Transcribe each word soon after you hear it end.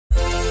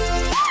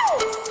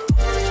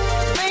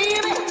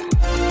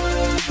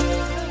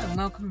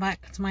welcome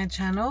back to my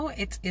channel.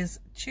 It is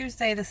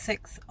Tuesday the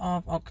 6th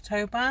of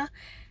October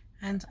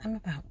and I'm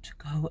about to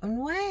go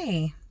and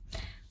weigh.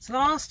 So the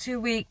last 2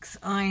 weeks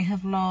I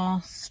have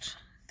lost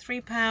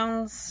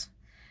 £3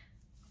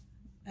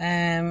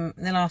 in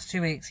the last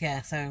 2 weeks,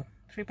 yeah, so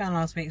 £3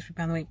 last week,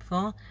 £3 the week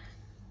before.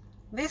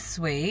 This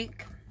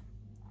week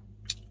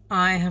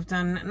I have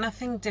done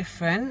nothing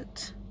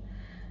different,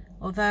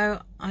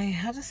 although I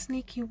had a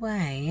sneaky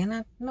weigh and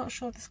I'm not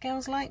sure if the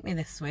scales like me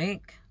this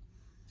week.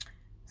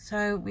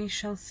 So we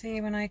shall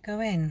see when I go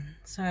in.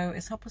 So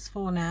it's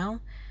 4:30 now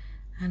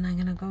and I'm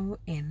going to go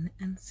in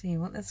and see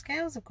what the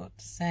scales have got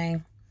to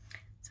say.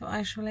 So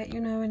I shall let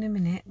you know in a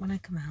minute when I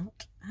come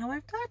out how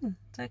I've done.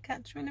 So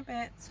catch you in a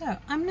bit. So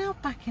I'm now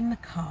back in the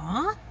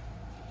car.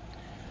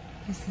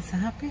 Is this a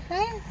happy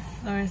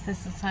face or is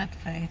this a sad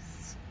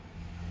face?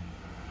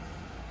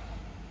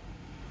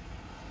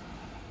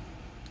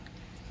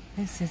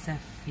 This is a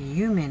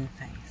fuming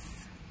face.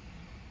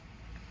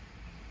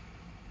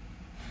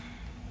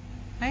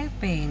 I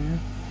have been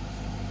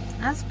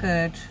as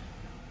good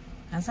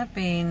as I've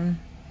been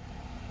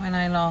when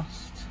I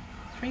lost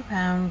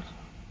 £3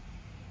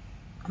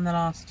 in the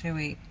last 2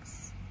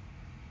 weeks.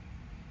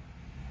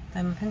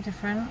 Done nothing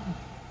different.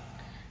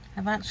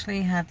 I've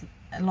actually had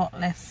a lot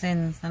less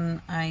sins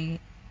than I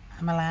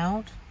am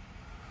allowed.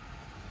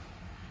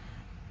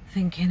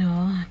 Thinking,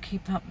 oh,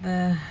 keep up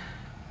the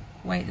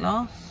weight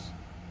loss.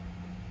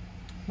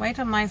 Weighed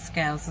on my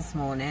scales this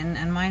morning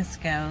and my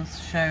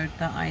scales showed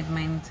that I'd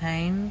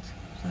maintained.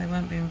 So they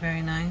weren't being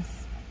very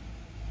nice.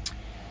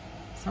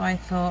 So I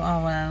thought,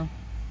 oh well,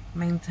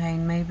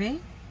 maintain maybe.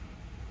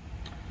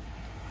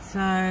 So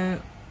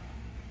I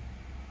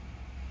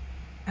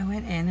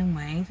went in and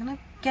weighed and I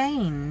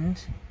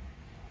gained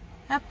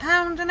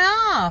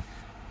 £1.5.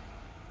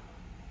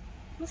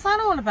 What's that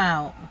all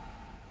about?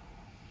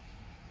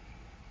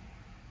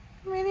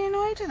 I'm really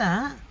annoyed at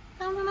that.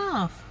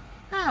 £1.5.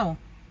 How?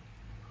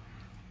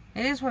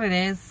 It is what it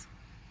is.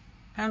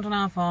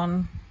 £1.5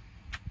 on.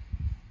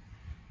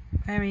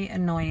 Very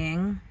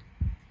annoying.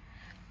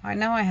 I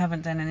know I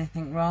haven't done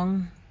anything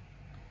wrong.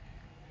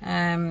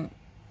 Time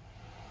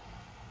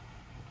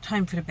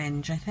for the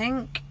binge, I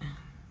think.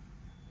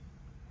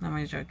 I'm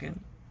only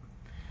joking.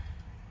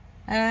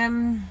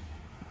 In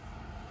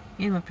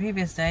my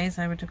previous days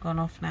I would have gone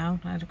off now.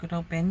 I had a good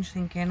old binge,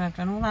 thinking I've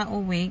done all that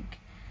all week,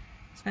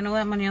 spent all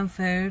that money on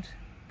food,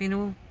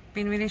 been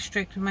really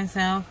strict with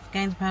myself,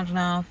 gained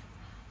 £1.5.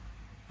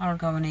 I'll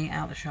go and eat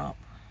out the shop.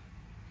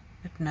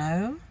 But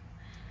no,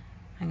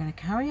 I'm going to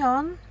carry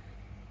on.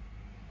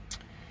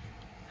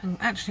 I'm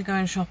actually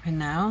going shopping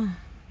now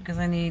because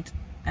I need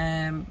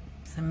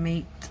some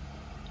meat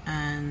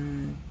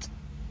and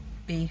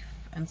beef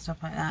and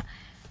stuff like that.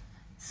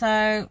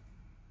 So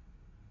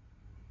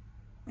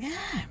yeah,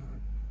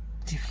 I'm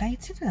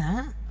deflated with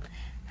that.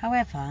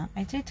 However,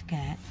 I did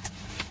get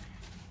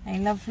a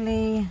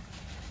lovely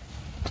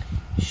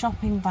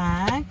shopping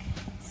bag,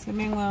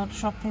 Slimming World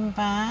shopping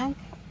bag,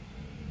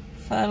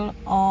 full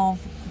of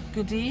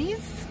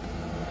goodies.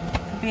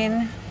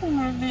 Being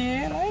Woman of the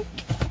Year, like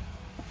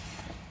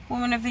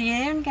Woman of the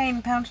Year, and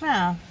gained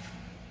 £1.5.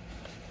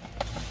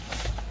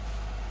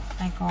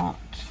 I got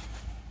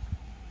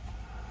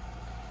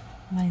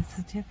my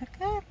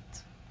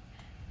certificate,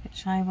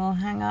 which I will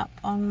hang up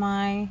on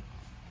my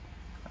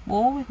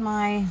wall with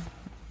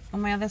all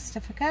my other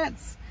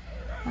certificates.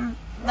 And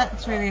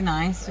that's really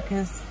nice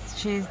because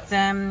she's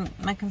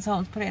my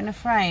consultant's put it in a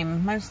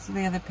frame. Most of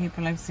the other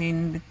people I've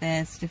seen with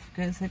their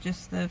certificates are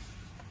just the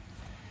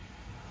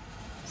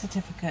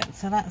certificate,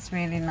 so that's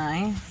really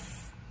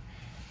nice.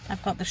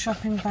 I've got the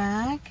shopping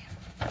bag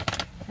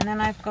and then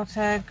I've got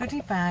a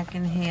goodie bag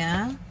in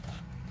here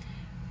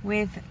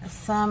with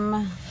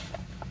some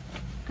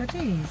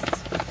goodies,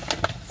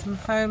 some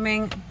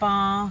foaming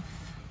bath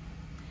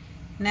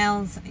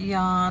Nell's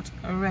Yard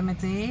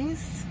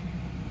remedies.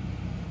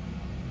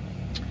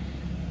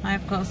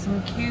 I've got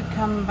some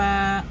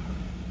cucumber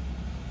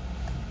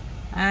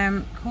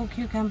cool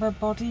cucumber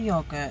body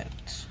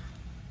yogurt.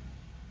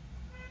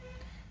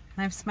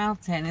 I've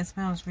smelt it and it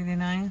smells really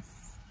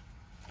nice.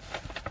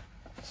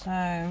 So,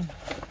 and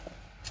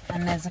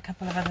there's a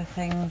couple of other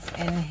things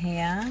in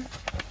here.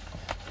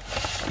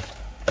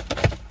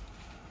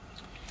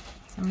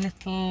 Some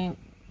little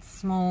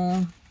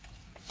small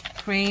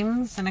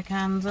creams and a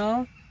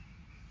candle.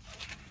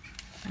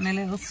 And a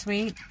little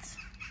sweet,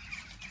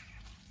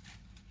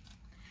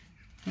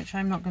 which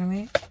I'm not going to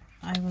eat.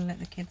 I will let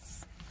the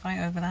kids fight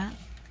over that.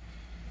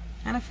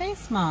 And a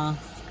face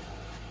mask.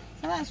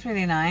 So that's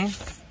really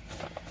nice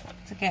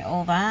to get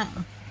all that,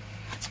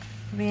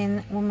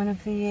 being Woman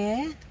of the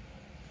Year.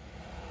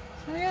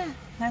 So yeah,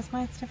 that's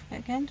my certificate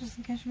again, just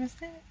in case you missed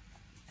it.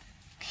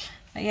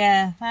 But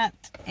yeah, that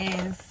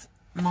is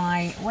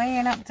my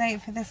weigh-in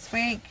update for this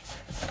week.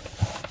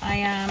 I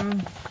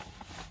am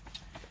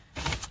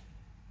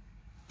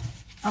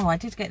oh, I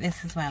did get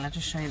this as well. I'll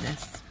just show you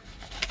this.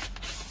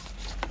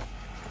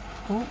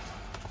 Oh,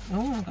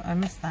 I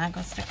missed that.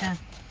 Got a sticker.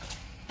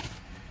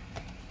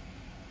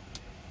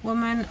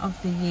 Woman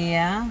of the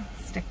Year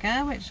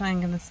sticker, which I'm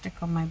going to stick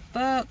on my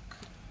book.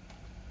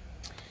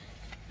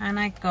 And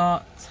I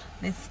got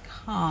this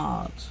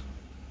card.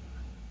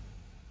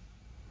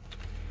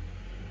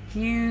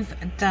 You've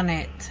done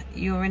it.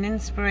 You're an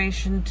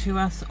inspiration to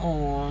us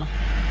all.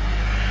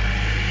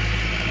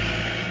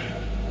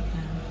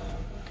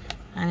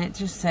 And it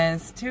just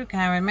says, to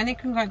Karen, many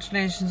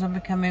congratulations on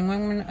becoming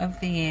Woman of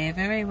the Year.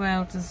 Very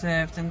well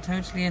deserved and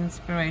totally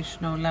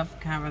inspirational. Love,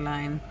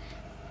 Caroline,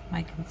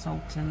 my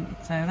consultant.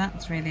 So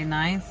that's really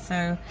nice.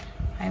 So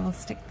I will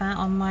stick that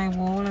on my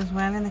wall as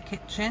well in the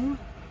kitchen.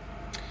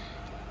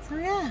 So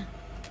yeah,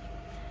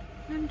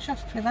 I'm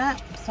chuffed with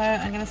that. So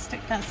I'm going to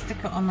stick that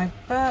sticker on my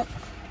book.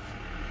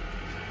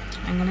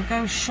 I'm going to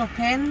go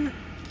shopping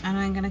and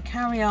I'm going to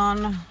carry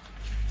on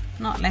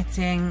not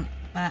letting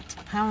that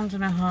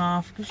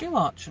 £1.50, because you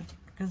watch,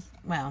 because,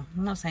 well,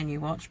 I'm not saying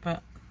you watch, but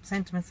I'm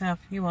saying to myself,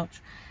 you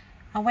watch.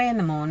 I'll weigh in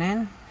the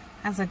morning,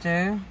 as I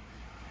do,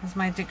 as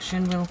my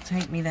addiction will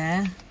take me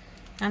there,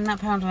 and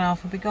that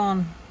 £1.50 will be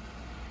gone,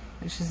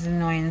 which is an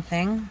annoying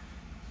thing.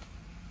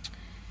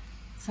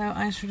 So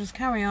I shall just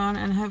carry on,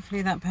 and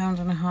hopefully that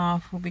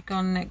 £1.50 will be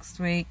gone next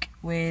week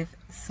with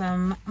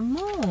some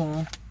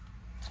more.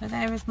 So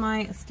there is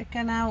my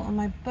sticker now on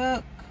my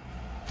book.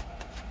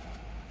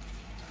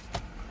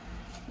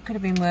 Could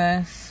have been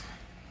worse.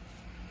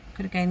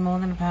 Could have gained more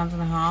than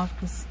 £1.50,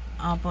 because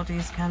our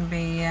bodies can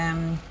be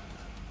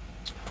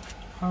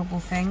horrible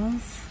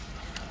things.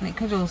 And it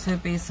could also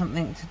be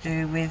something to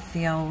do with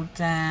the old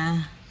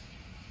Star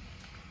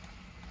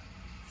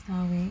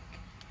Week.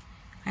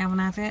 I haven't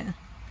had it.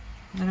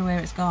 I don't know where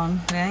it's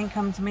gone, but it ain't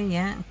come to me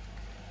yet.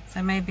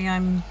 So maybe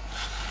I'm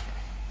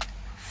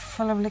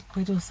full of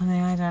liquid or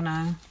something, I don't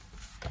know.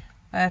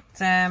 But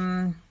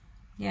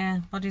yeah,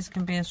 bodies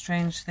can be a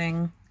strange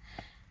thing.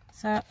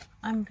 So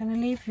I'm going to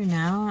leave you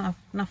now. I've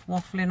enough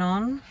waffling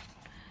on.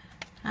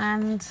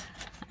 And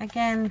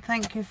again,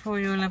 thank you for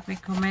your lovely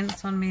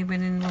comments on me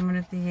winning Woman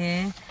of the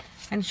Year.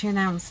 When she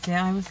announced it,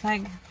 I was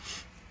like,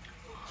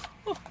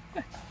 oh.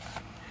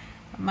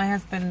 My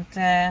husband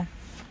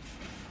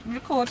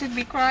recorded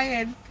me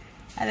crying.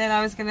 And then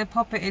I was going to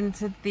pop it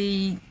into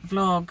the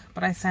vlog,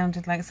 but I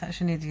sounded like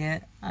such an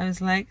idiot. I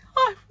was like,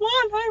 I've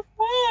won.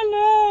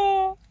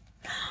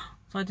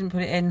 So I didn't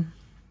put it in.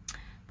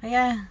 But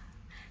yeah.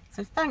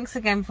 So thanks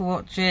again for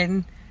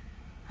watching.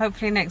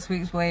 Hopefully next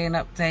week's weigh-in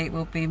update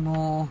will be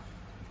more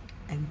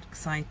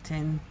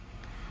exciting.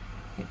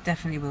 It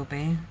definitely will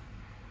be.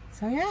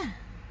 So yeah.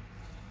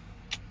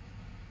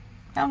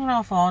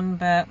 £1.50 on,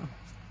 but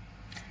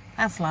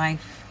that's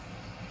life.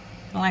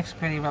 Life's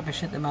pretty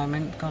rubbish at the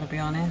moment, gotta be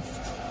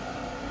honest.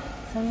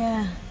 So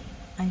yeah,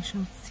 I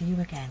shall see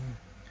you again.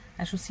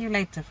 I shall see you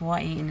later for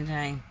what I eat in a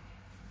day.